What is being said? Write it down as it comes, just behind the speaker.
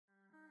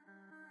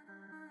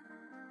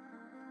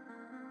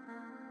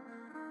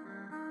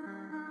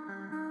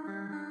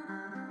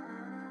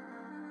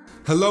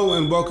Hello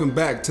and welcome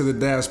back to the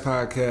Dash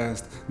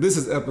Podcast. This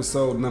is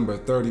episode number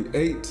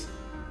 38,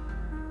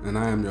 and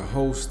I am your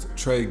host,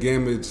 Tre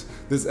Gammage.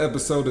 This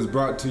episode is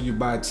brought to you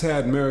by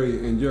Chad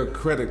Murray and your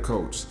credit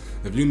coach.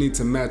 If you need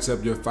to match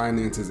up your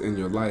finances in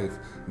your life,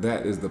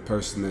 that is the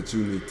person that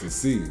you need to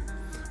see.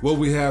 What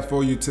we have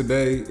for you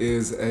today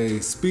is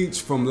a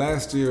speech from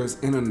last year's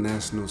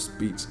International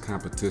Speech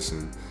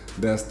Competition.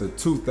 That's the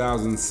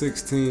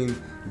 2016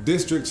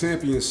 District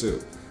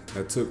Championship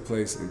that took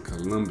place in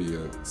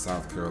Columbia,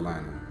 South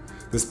Carolina.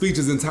 The speech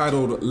is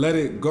entitled, Let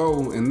It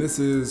Go, and this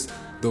is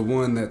the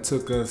one that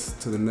took us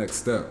to the next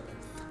step.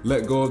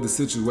 Let go of the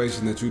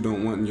situation that you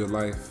don't want in your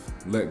life.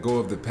 Let go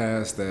of the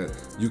past that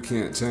you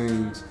can't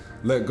change.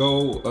 Let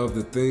go of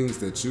the things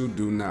that you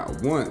do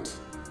not want,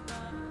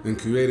 and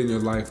create in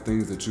your life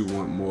things that you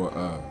want more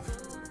of.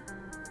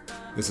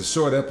 It's a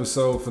short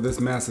episode for this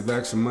Massive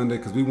Action Monday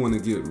because we want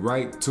to get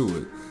right to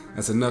it.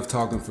 That's enough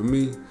talking for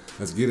me.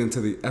 Let's get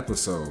into the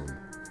episode.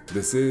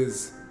 This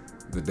is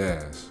The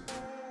Dash.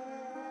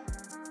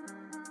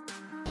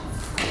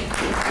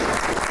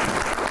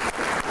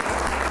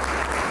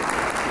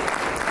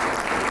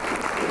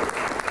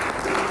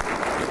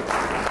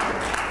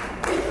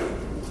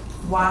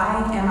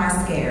 Why am I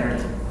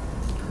scared?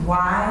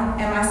 Why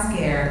am I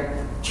scared?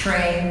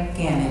 Tre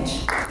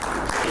Gammage.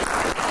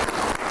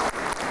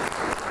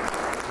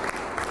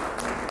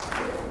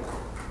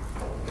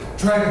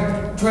 Tre,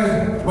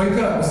 wake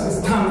up.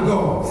 It's time to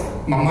go.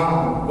 My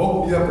mom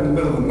woke me up in the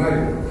middle of the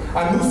night.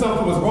 I knew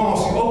something was wrong.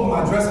 She opened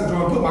my dressing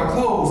drawer and put my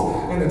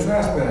clothes in the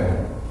trash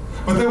bag.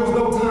 But there was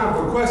no time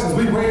for questions.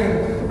 We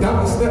ran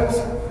down the steps,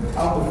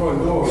 out the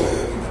front door,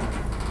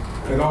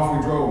 and off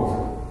we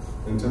drove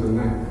into the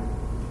night.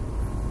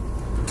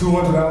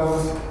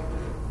 $200,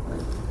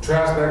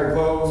 trash bag of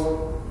clothes,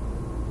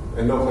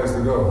 and no place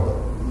to go.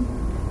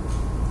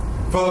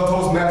 Fellow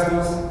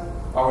Toastmasters,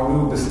 our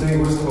new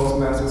distinguished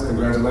Toastmasters,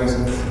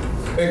 congratulations.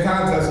 And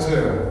contest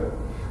chair,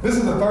 this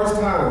is the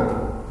first time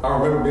I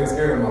remember being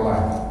scared in my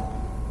life.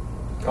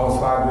 I was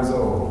 5 years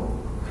old.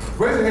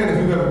 Raise your hand if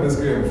you've ever been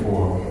scared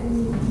before.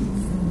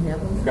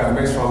 Never. Gotta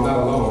make sure I'm not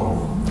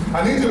alone.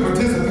 I need your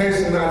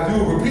participation now.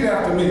 You repeat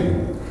after me.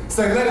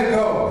 Say, let it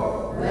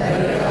go.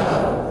 Let it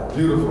go.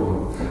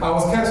 Beautiful. I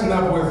was catching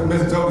up with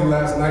Miss Jody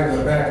last night in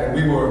the back, and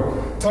we were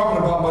talking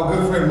about my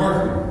good friend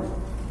Murphy.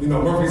 You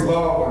know, Murphy's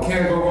Law, what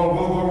can go wrong,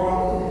 will go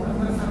wrong.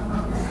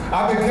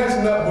 I've been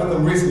catching up with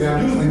him recently.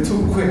 I'm usually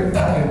too quick,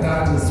 ducking,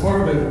 dodging,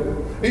 swerving,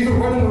 even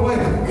running away.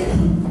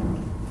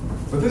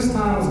 But this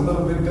time was a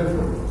little bit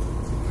different.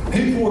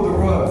 He pulled the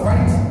rug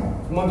right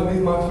from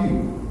underneath my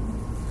feet.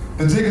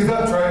 The jig is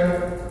up, Tre.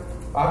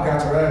 I've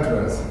got your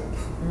address.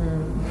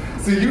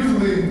 See,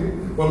 usually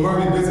when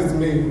Murphy visits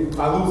me,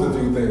 I lose a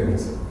few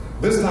things.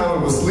 This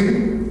time it was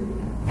sleep,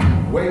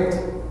 weight,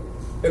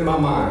 in my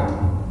mind.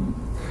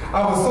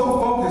 I was so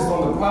focused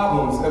on the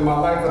problems in my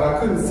life that I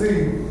couldn't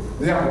see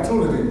the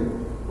opportunity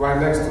right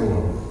next to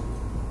him.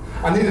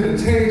 I needed a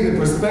change in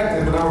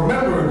perspective, and I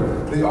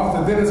remembered the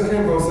author Dennis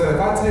Kimbrough said, if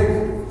I take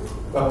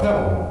a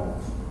pebble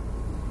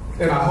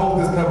and I hold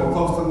this pebble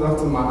close enough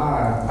to my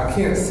eye, I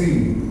can't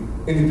see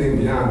anything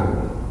beyond it.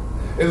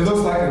 It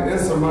looks like an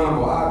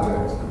insurmountable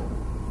object.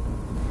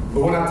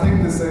 But when I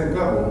take this same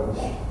pebble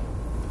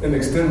and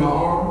extend my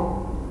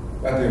arm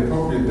at the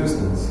appropriate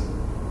distance,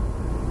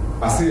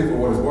 I see it for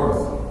what it's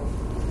worth.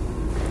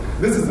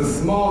 This is a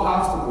small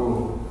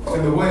obstacle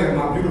in the way of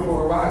my beautiful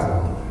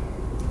horizon.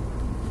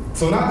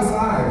 So when I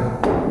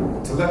decide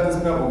to let this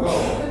pebble go,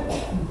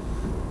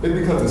 it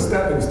becomes a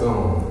stepping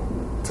stone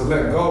to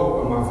let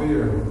go of my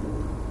fear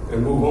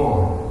and move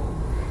on.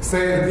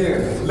 Say it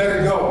again, let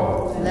it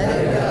go.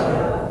 Let it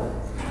go.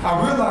 I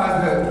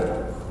realize that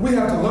we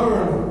have to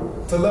learn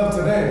to love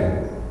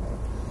today.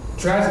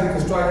 Tragedy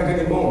can strike at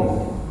any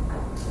moment.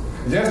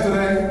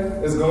 Yesterday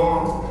is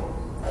gone.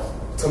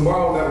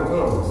 Tomorrow never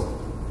comes.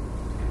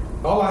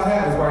 All I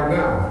have is right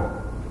now.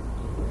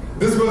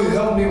 This really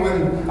helped me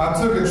when I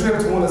took a trip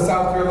to one of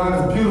South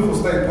Carolina's beautiful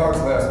state parks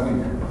last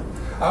week.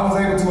 I was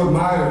able to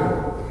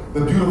admire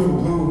the beautiful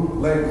blue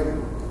lake,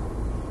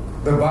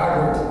 the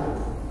vibrant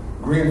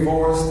green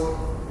forest,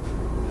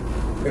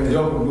 and the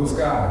open blue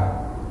sky.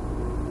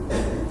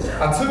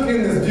 I took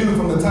in this view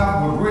from the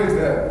top of a bridge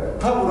that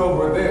hovered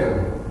over a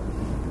dam.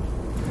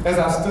 As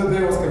I stood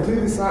there, it was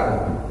completely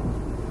silent,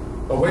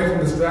 away from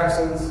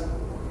distractions,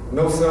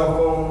 no cell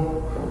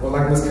phone, or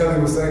like Miss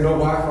Kelly was saying, no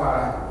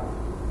Wi-Fi.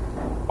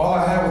 All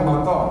I had was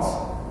my thoughts.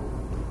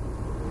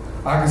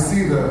 I could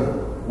see the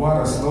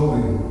water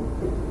slowly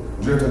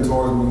drifting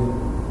towards me,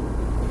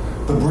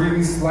 the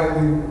breeze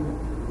slightly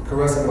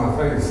caressing my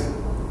face,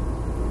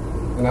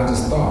 and I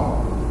just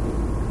thought.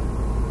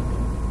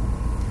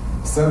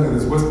 Suddenly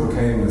this whisper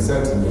came and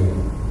said to me,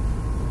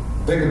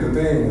 think of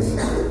the things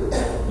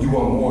you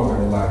want more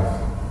in your life.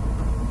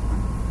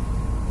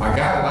 I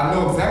got it. I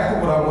know exactly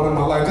what I want in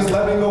my life. Just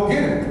let me go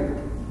get it.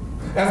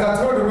 As I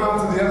turned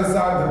around to the other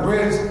side of the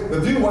bridge, the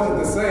view wasn't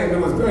the same. It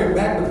was very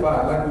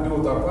magnified, like we do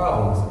with our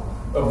problems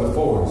of the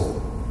forest.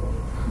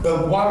 The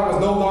water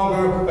was no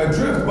longer a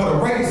drift, but a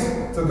race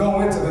to go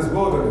into this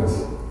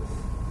wilderness.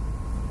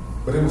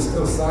 but it was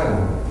still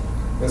silent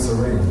and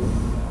serene.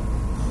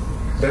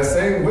 That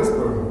same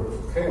whisper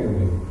came to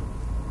me.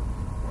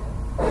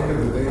 Think of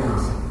the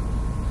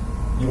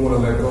things you want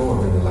to let go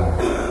of in your life.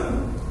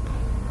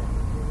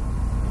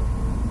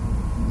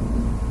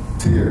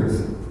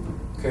 Tears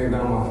came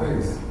down my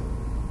face.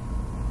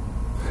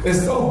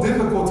 It's so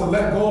difficult to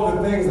let go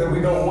of the things that we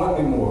don't want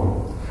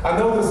anymore. I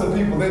know there's some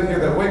people in here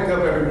that wake up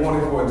every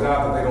morning for a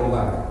job that they don't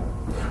like,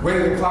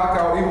 ready to clock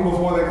out even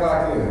before they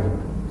clock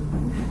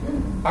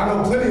in. I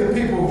know plenty of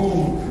people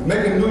who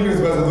make a New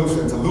Year's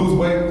resolution to lose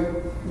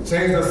weight,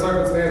 change their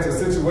circumstance or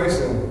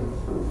situation,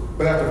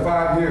 but after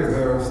 5 years,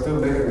 they're still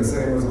making the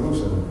same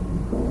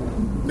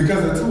resolution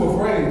because they're too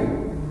afraid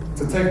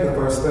to take the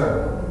first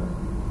step.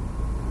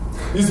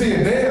 You see,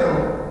 a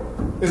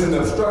dam is an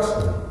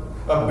obstruction,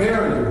 a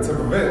barrier to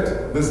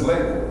prevent this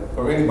lake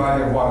or any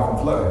body of water from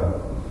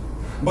flooding.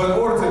 But in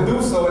order to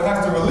do so, it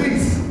has to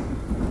release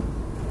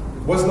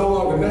what's no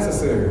longer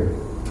necessary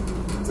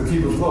to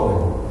keep it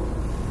flowing.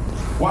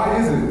 Why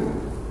is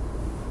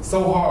it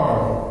so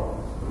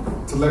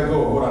hard to let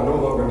go of what I no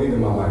longer need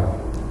in my life?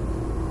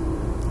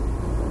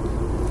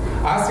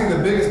 I see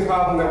the biggest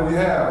problem that we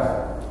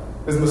have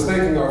is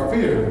mistaking our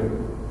fear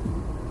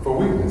for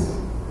weakness.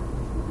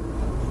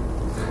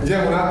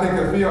 Yet when I think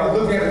of fear, I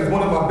look at it as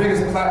one of my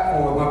biggest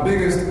platforms, my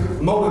biggest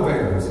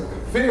motivators.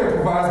 Fear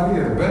provides me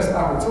the best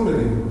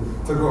opportunity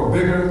to grow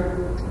bigger,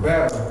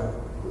 better,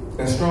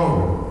 and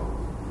stronger.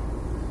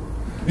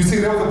 You see,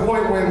 there was a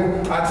point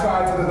when I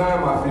tried to deny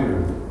my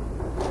fear.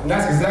 And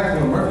that's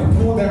exactly when Murphy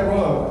pulled that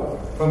rug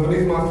from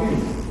beneath my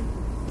feet.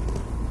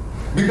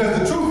 Because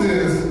the truth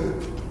is,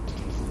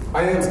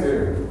 I am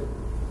scared.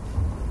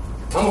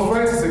 I'm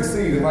afraid to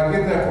succeed. If I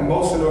get that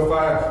promotion or if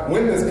I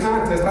win this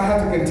contest, I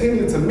have to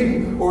continue to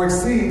meet or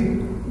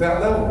exceed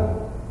that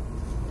level.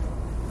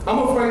 I'm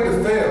afraid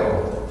to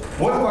fail.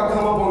 What if I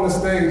come up on the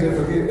stage and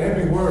forget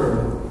every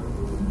word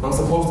I'm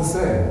supposed to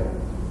say?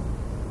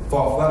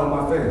 Fall flat on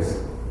my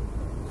face.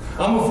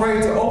 I'm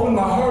afraid to open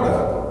my heart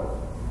up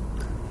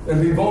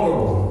and be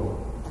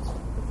vulnerable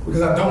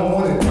because I don't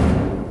want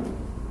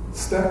it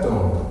stepped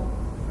on.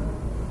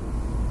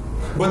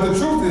 But the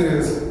truth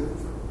is,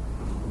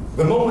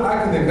 the moment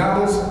I can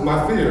acknowledge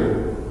my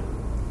fear,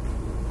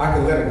 I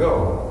can let it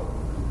go.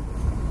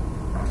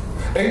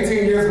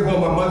 18 years ago,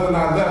 my mother and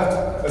I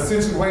left a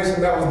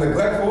situation that was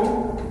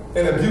neglectful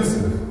and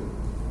abusive.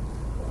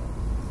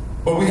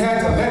 But we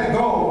had to let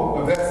go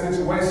of that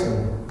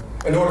situation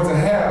in order to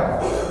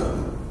have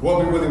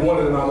what we really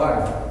wanted in our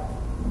life.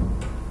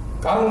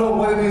 I don't know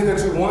what it is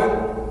that you want,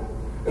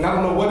 and I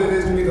don't know what it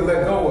is you need to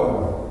let go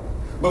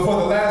of. But for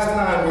the last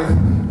time,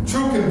 with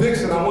true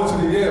conviction, I want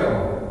you to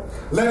yell,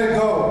 let it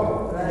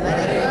go.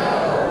 Let it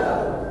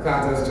go.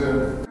 Contest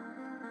chair.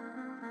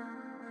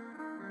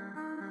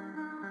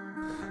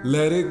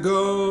 Let it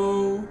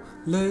go,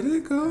 let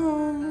it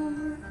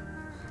go.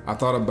 I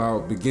thought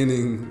about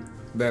beginning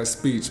that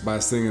speech by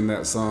singing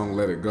that song,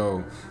 Let It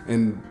Go.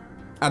 And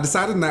I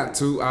decided not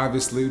to,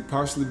 obviously,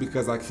 partially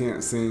because I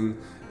can't sing,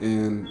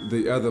 and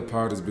the other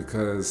part is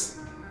because,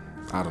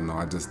 I don't know,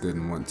 I just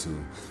didn't want to.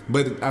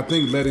 But I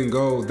think letting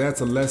go,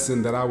 that's a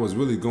lesson that I was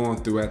really going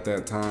through at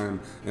that time,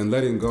 and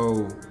letting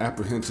go,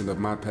 apprehension of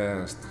my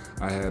past.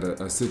 I had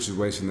a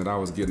situation that I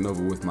was getting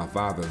over with my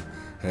father.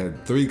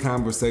 Had 3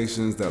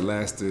 conversations that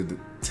lasted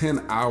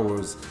 10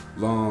 hours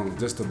long,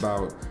 just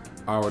about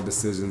our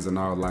decisions in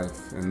our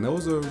life. And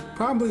those are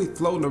probably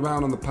floating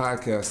around on the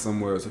podcast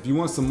somewhere. So if you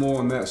want some more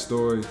on that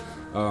story,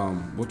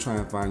 we'll try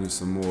and find you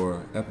some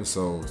more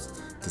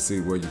episodes to see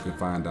where you can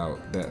find out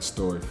that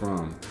story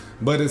from.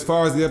 But as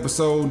far as the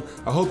episode,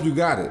 I hope you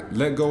got it.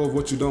 Let go of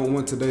what you don't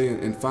want today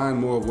and find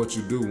more of what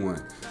you do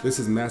want. This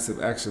is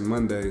Massive Action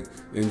Monday,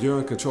 and you're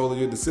in control of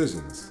your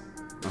decisions.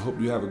 I hope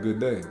you have a good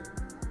day.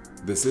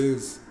 This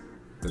is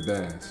The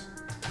Dash.